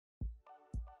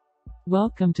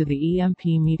Welcome to the EMP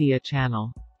Media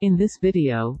channel. In this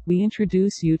video, we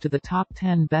introduce you to the top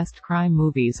 10 best crime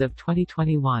movies of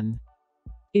 2021.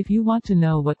 If you want to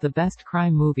know what the best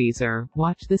crime movies are,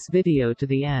 watch this video to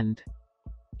the end.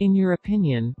 In your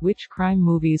opinion, which crime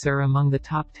movies are among the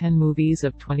top 10 movies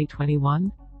of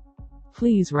 2021?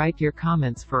 Please write your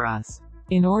comments for us.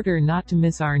 In order not to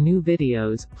miss our new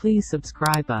videos, please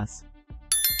subscribe us.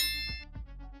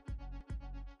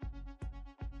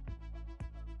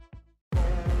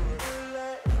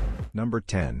 Number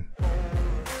 10.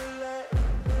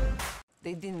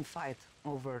 They didn't fight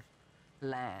over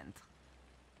land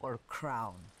or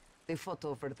crown. They fought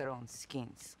over their own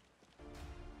skins.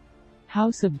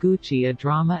 House of Gucci, a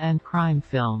drama and crime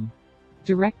film.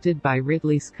 Directed by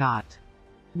Ridley Scott.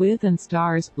 With and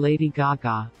stars Lady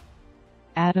Gaga,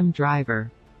 Adam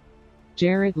Driver,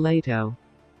 Jared Leto,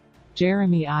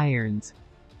 Jeremy Irons,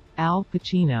 Al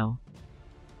Pacino.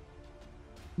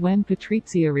 When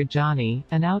Patrizia Reggiani,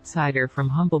 an outsider from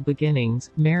humble beginnings,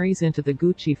 marries into the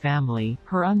Gucci family,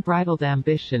 her unbridled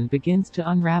ambition begins to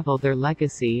unravel their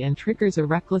legacy and triggers a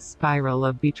reckless spiral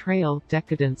of betrayal,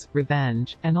 decadence,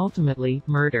 revenge, and ultimately,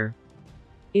 murder.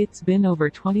 It's been over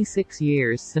 26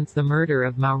 years since the murder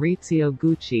of Maurizio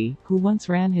Gucci, who once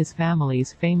ran his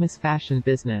family's famous fashion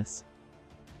business.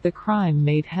 The crime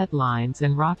made headlines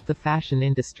and rocked the fashion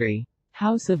industry.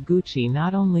 House of Gucci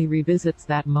not only revisits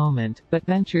that moment, but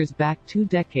ventures back 2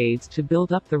 decades to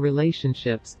build up the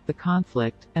relationships, the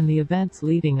conflict, and the events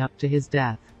leading up to his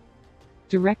death.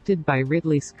 Directed by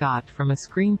Ridley Scott from a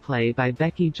screenplay by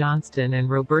Becky Johnston and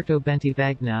Roberto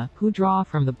Bentivegna, who draw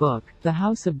from the book, The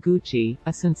House of Gucci,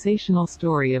 a sensational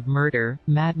story of murder,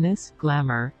 madness,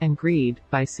 glamour, and greed,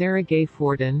 by Sarah Gay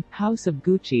Forden, House of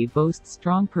Gucci boasts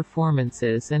strong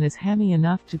performances and is hammy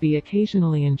enough to be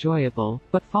occasionally enjoyable,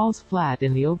 but falls flat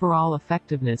in the overall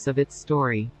effectiveness of its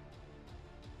story.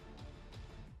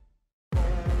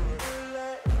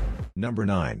 Number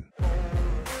 9.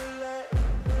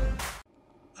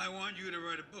 I want you to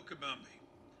write a book about me.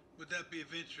 Would that be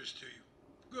of interest to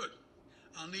you? Good.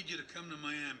 I'll need you to come to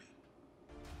Miami.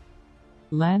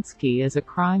 Lansky is a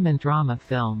crime and drama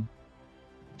film.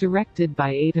 Directed by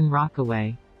Aidan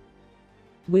Rockaway.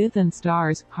 With and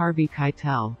stars Harvey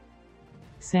Keitel,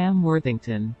 Sam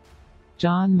Worthington,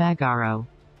 John Magaro,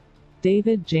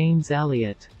 David James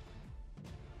Elliott.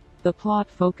 The plot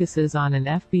focuses on an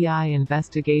FBI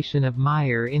investigation of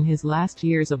Meyer in his last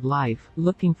years of life,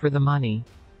 looking for the money.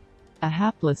 A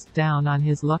hapless,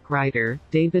 down-on-his-luck writer,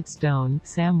 David Stone,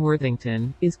 Sam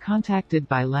Worthington, is contacted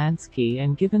by Lansky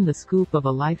and given the scoop of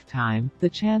a lifetime, the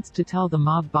chance to tell the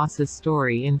mob boss's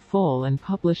story in full and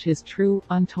publish his true,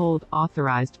 untold,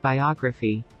 authorized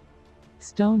biography.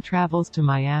 Stone travels to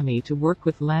Miami to work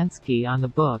with Lansky on the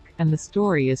book, and the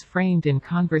story is framed in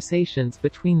conversations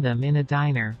between them in a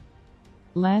diner.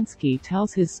 Lansky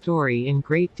tells his story in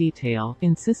great detail,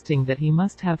 insisting that he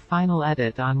must have final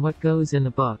edit on what goes in the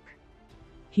book.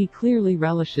 He clearly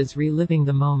relishes reliving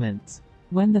the moments.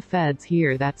 When the feds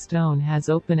hear that Stone has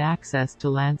open access to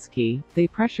Lansky, they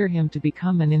pressure him to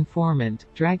become an informant,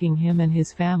 dragging him and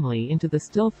his family into the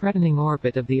still threatening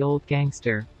orbit of the old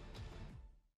gangster.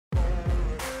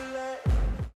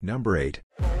 Number 8.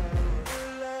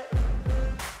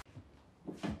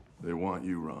 They want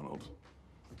you, Ronald.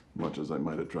 Much as I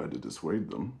might have tried to dissuade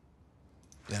them.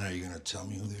 Then are you going to tell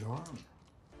me who they are?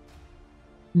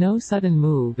 No Sudden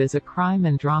Move is a crime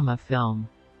and drama film.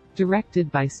 Directed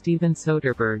by Steven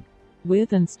Soderbergh.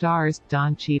 With and stars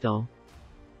Don Cheadle,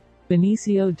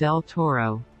 Benicio del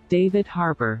Toro, David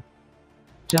Harbour,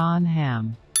 John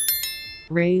Hamm,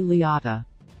 Ray Liotta.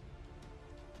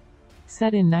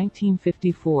 Set in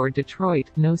 1954 Detroit,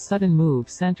 No Sudden Move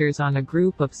centers on a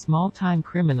group of small-time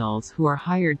criminals who are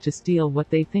hired to steal what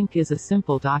they think is a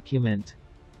simple document.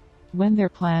 When their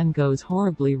plan goes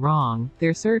horribly wrong,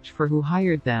 their search for who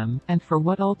hired them, and for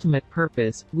what ultimate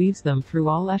purpose, weaves them through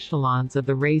all echelons of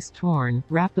the race-torn,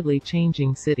 rapidly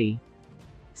changing city.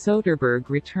 Soderbergh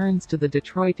returns to the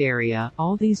Detroit area,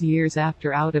 all these years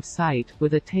after Out of Sight,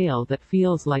 with a tale that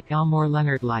feels like Elmore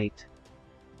Leonard light.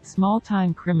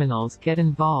 Small-time criminals get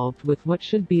involved with what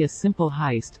should be a simple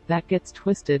heist, that gets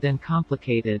twisted and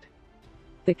complicated.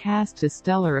 The cast is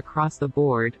stellar across the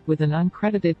board, with an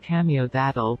uncredited cameo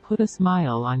that'll put a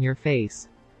smile on your face.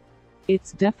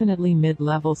 It's definitely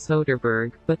mid-level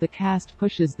Soderbergh, but the cast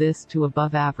pushes this to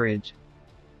above average.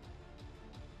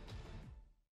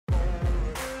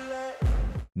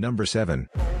 Number 7.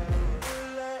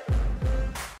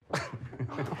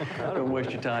 Don't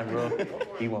waste your time, bro.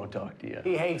 He won't talk to you.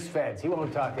 He hates feds. He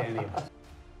won't talk to any of us.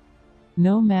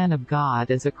 No Man of God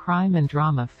is a crime and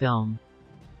drama film.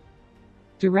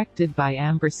 Directed by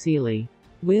Amber Seeley.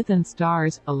 with and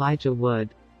stars Elijah Wood,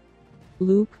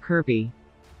 Luke Kirby,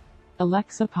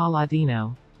 Alexa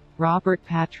Palladino, Robert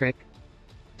Patrick,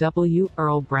 W.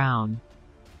 Earl Brown.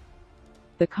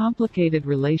 The complicated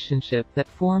relationship that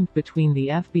formed between the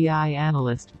FBI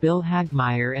analyst Bill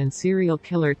Hagmaier and serial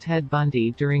killer Ted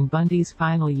Bundy during Bundy's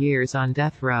final years on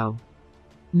death row.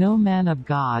 No Man of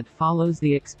God follows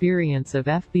the experience of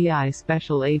FBI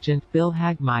Special Agent Bill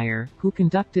Hagmaier, who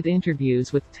conducted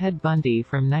interviews with Ted Bundy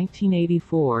from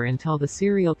 1984 until the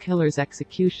serial killer's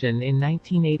execution in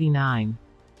 1989.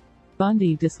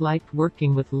 Bundy disliked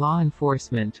working with law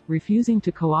enforcement, refusing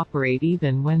to cooperate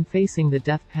even when facing the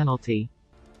death penalty.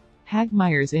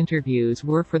 Hagmaier's interviews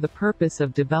were for the purpose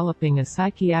of developing a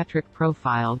psychiatric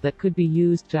profile that could be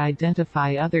used to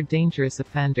identify other dangerous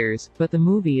offenders, but the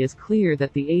movie is clear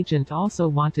that the agent also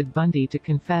wanted Bundy to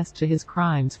confess to his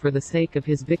crimes for the sake of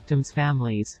his victims'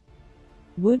 families.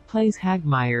 Wood plays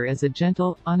Hagmaier as a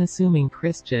gentle, unassuming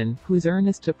Christian, whose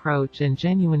earnest approach and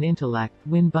genuine intellect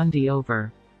win Bundy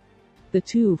over. The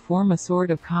two form a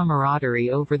sort of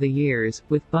camaraderie over the years,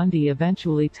 with Bundy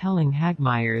eventually telling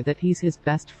Hagmaier that he's his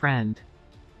best friend.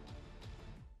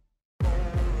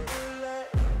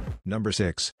 Number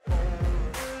 6. I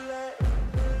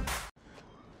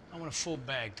want a full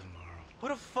bag tomorrow. Who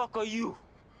the fuck are you?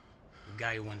 The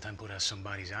guy who one time put out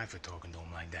somebody's eye for talking to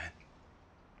him like that.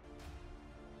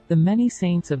 The Many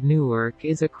Saints of Newark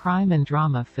is a crime and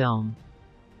drama film.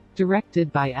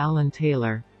 Directed by Alan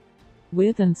Taylor.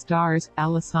 With and stars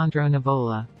Alessandro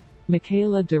Nivola,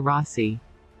 Michaela de Rossi,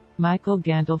 Michael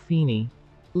Gandolfini,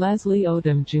 Leslie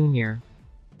Odom Jr.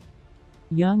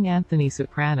 Young Anthony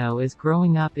Soprano is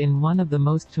growing up in one of the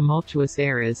most tumultuous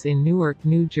eras in Newark,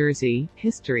 New Jersey,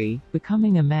 history,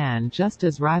 becoming a man just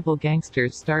as rival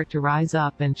gangsters start to rise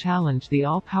up and challenge the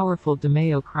all-powerful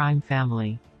DeMeo crime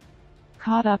family.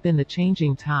 Caught up in the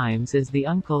changing times is the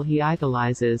uncle he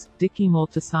idolizes, Dickie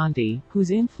Moltisanti,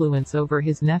 whose influence over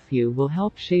his nephew will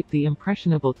help shape the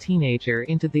impressionable teenager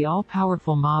into the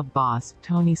all-powerful mob boss,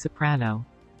 Tony Soprano.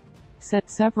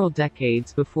 Set several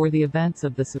decades before the events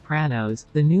of The Sopranos,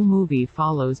 the new movie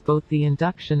follows both the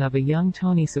induction of a young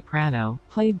Tony Soprano,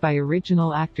 played by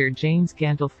original actor James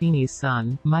Gandolfini's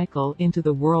son, Michael, into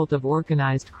the world of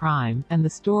organized crime, and the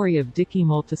story of Dickie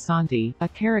Moltisanti, a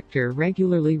character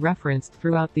regularly referenced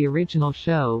throughout the original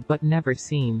show but never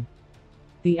seen.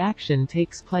 The action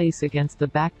takes place against the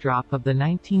backdrop of the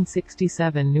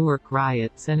 1967 Newark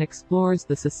riots and explores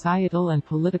the societal and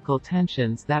political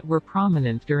tensions that were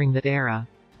prominent during that era.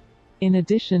 In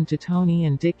addition to Tony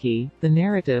and Dickie, the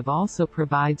narrative also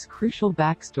provides crucial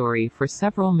backstory for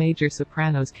several major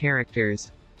Sopranos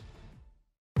characters.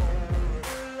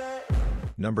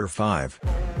 Number 5.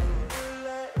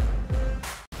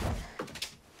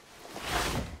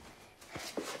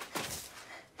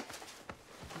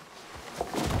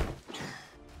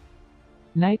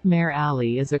 Nightmare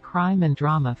Alley is a crime and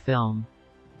drama film.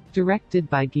 Directed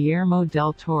by Guillermo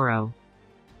del Toro.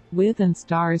 With and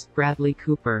stars Bradley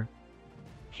Cooper,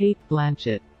 Cate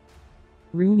Blanchett,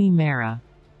 Rooney Mara,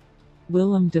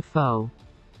 Willem Dafoe.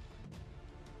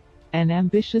 An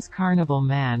ambitious carnival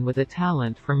man with a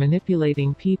talent for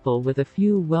manipulating people with a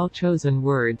few well-chosen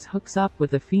words hooks up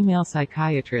with a female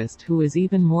psychiatrist who is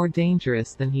even more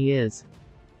dangerous than he is.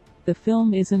 The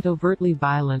film isn't overtly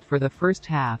violent for the first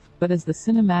half, but as the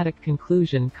cinematic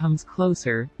conclusion comes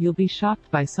closer, you'll be shocked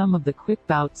by some of the quick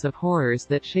bouts of horrors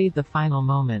that shade the final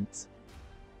moments.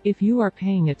 If you are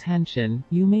paying attention,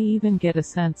 you may even get a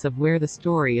sense of where the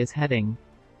story is heading.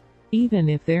 Even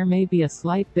if there may be a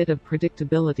slight bit of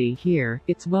predictability here,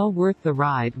 it's well worth the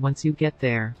ride once you get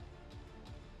there.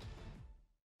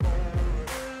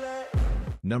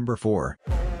 Number 4.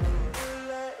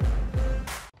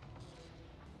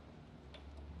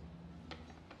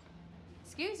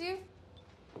 Excuse you.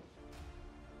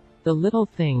 The Little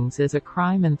Things is a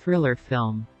crime and thriller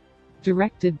film.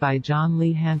 Directed by John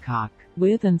Lee Hancock.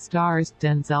 With and stars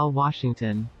Denzel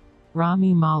Washington,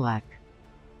 Rami Malek,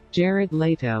 Jared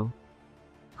Leto,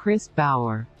 Chris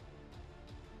Bauer.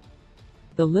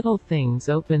 The Little Things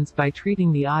opens by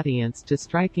treating the audience to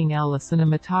striking a la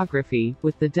cinematography,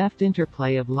 with the deft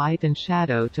interplay of light and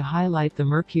shadow to highlight the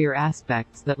murkier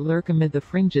aspects that lurk amid the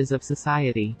fringes of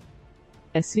society.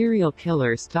 A serial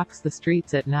killer stalks the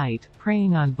streets at night,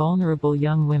 preying on vulnerable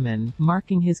young women,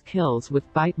 marking his kills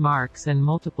with bite marks and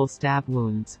multiple stab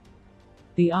wounds.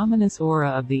 The ominous aura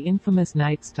of the infamous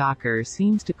Night Stalker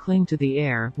seems to cling to the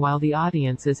air, while the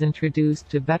audience is introduced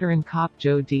to veteran cop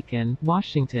Joe Deacon,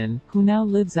 Washington, who now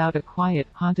lives out a quiet,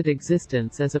 haunted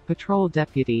existence as a patrol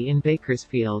deputy in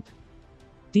Bakersfield.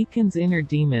 Deacon's inner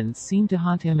demons seem to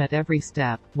haunt him at every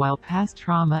step, while past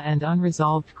trauma and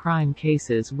unresolved crime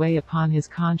cases weigh upon his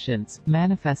conscience,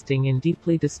 manifesting in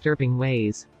deeply disturbing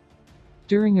ways.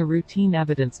 During a routine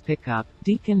evidence pickup,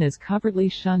 Deacon is covertly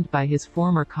shunned by his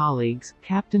former colleagues,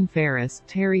 Captain Ferris,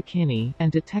 Terry Kinney,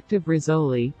 and Detective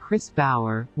Rizzoli, Chris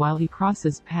Bauer, while he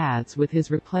crosses paths with his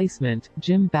replacement,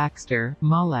 Jim Baxter,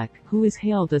 Malek, who is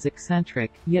hailed as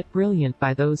eccentric, yet brilliant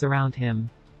by those around him.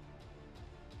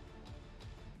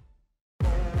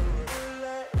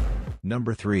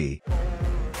 Number 3.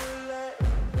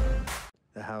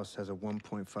 The house has a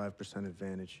 1.5%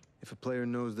 advantage. If a player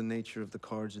knows the nature of the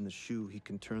cards in the shoe, he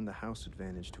can turn the house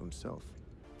advantage to himself.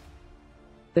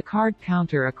 The Card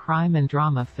Counter, a crime and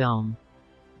drama film.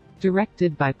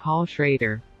 Directed by Paul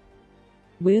Schrader.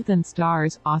 With and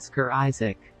stars Oscar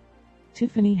Isaac,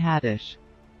 Tiffany Haddish,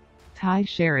 Ty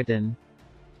Sheridan,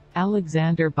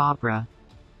 Alexander Bobra.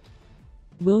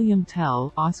 William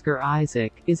Tell, Oscar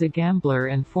Isaac, is a gambler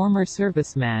and former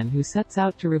serviceman who sets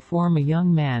out to reform a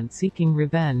young man seeking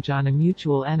revenge on a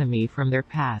mutual enemy from their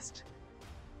past.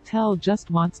 Tell just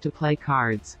wants to play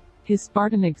cards. His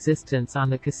Spartan existence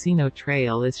on the casino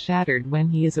trail is shattered when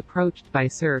he is approached by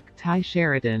Cirque Ty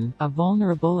Sheridan, a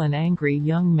vulnerable and angry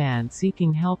young man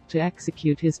seeking help to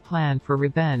execute his plan for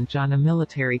revenge on a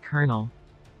military colonel.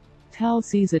 Tell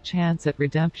sees a chance at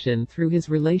redemption through his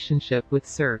relationship with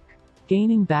Cirque.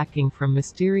 Gaining backing from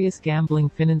mysterious gambling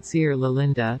financier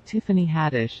Lalinda Tiffany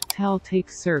Haddish, Tell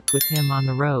takes Cirque with him on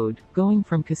the road, going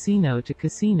from casino to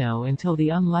casino until the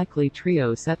unlikely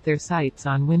trio set their sights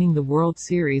on winning the World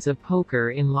Series of Poker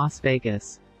in Las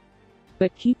Vegas.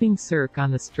 But keeping Cirque on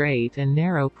the straight and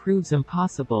narrow proves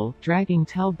impossible, dragging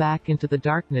Tell back into the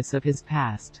darkness of his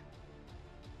past.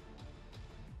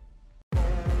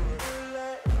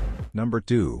 Number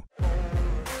 2.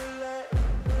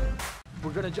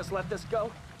 We're gonna just let this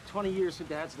go? 20 years of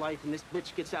Dad's life and this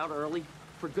bitch gets out early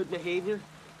for good behavior?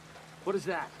 What is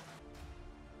that?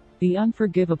 The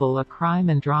Unforgivable, a crime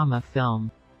and drama film.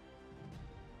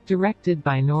 Directed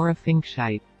by Nora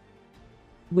Finkscheit.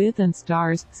 With and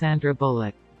stars Sandra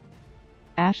Bullock,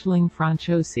 Aisling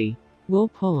Franciosi, Will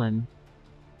Pullen,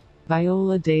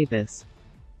 Viola Davis,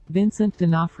 Vincent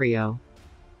D'Onofrio.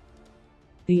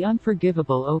 The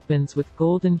Unforgivable opens with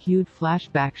golden-hued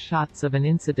flashback shots of an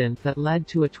incident that led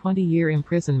to a 20-year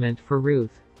imprisonment for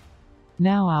Ruth.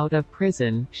 Now out of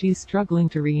prison, she's struggling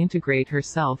to reintegrate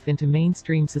herself into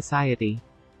mainstream society.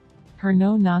 Her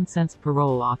no-nonsense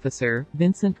parole officer,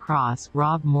 Vincent Cross,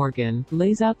 Rob Morgan,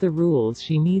 lays out the rules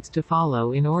she needs to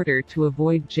follow in order to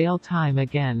avoid jail time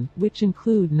again, which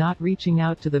include not reaching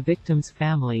out to the victim's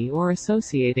family or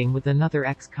associating with another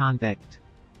ex-convict.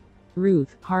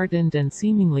 Ruth, hardened and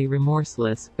seemingly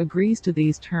remorseless, agrees to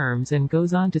these terms and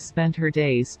goes on to spend her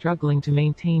days struggling to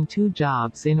maintain 2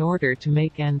 jobs in order to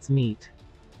make ends meet.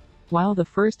 While the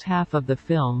first half of the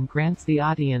film grants the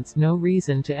audience no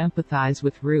reason to empathize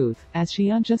with Ruth, as she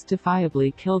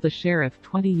unjustifiably killed a sheriff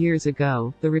 20 years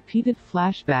ago, the repeated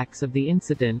flashbacks of the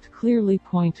incident clearly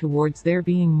point towards there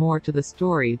being more to the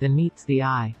story than meets the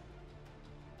eye.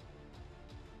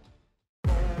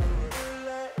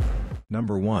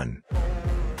 Number 1.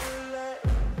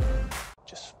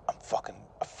 I'm fucking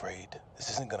afraid. This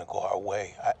isn't gonna go our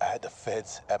way. I had the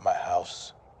feds at my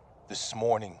house this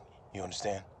morning, you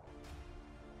understand?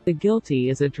 The Guilty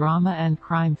is a drama and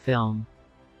crime film.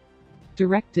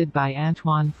 Directed by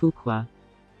Antoine Fuqua.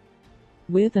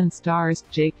 With and stars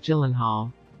Jake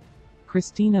Gyllenhaal,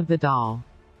 Christina Vidal.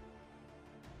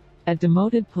 A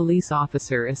demoted police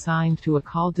officer assigned to a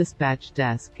call dispatch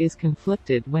desk is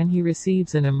conflicted when he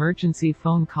receives an emergency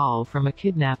phone call from a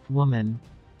kidnapped woman.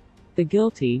 The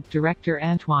Guilty, director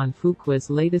Antoine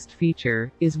Fuqua's latest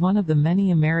feature, is one of the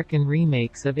many American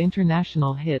remakes of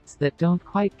international hits that don't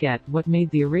quite get what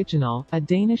made the original, a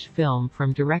Danish film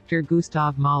from director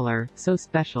Gustav Mahler, so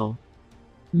special.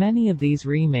 Many of these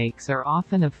remakes are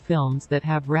often of films that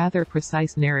have rather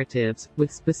precise narratives,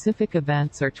 with specific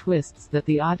events or twists that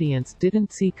the audience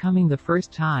didn't see coming the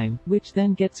first time, which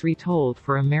then gets retold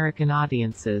for American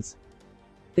audiences.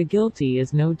 The Guilty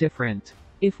is no different.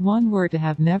 If one were to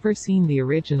have never seen the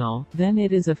original, then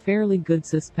it is a fairly good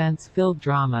suspense-filled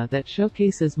drama that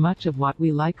showcases much of what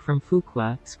we like from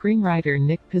Fuqua, screenwriter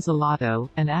Nick Pizzolatto,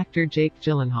 and actor Jake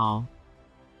Gyllenhaal.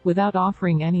 Without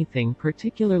offering anything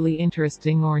particularly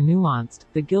interesting or nuanced,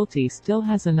 The Guilty still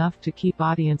has enough to keep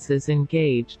audiences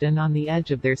engaged and on the edge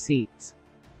of their seats.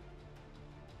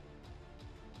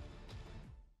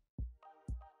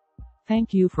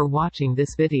 Thank you for watching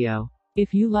this video.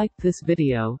 If you liked this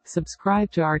video, subscribe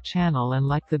to our channel and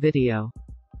like the video.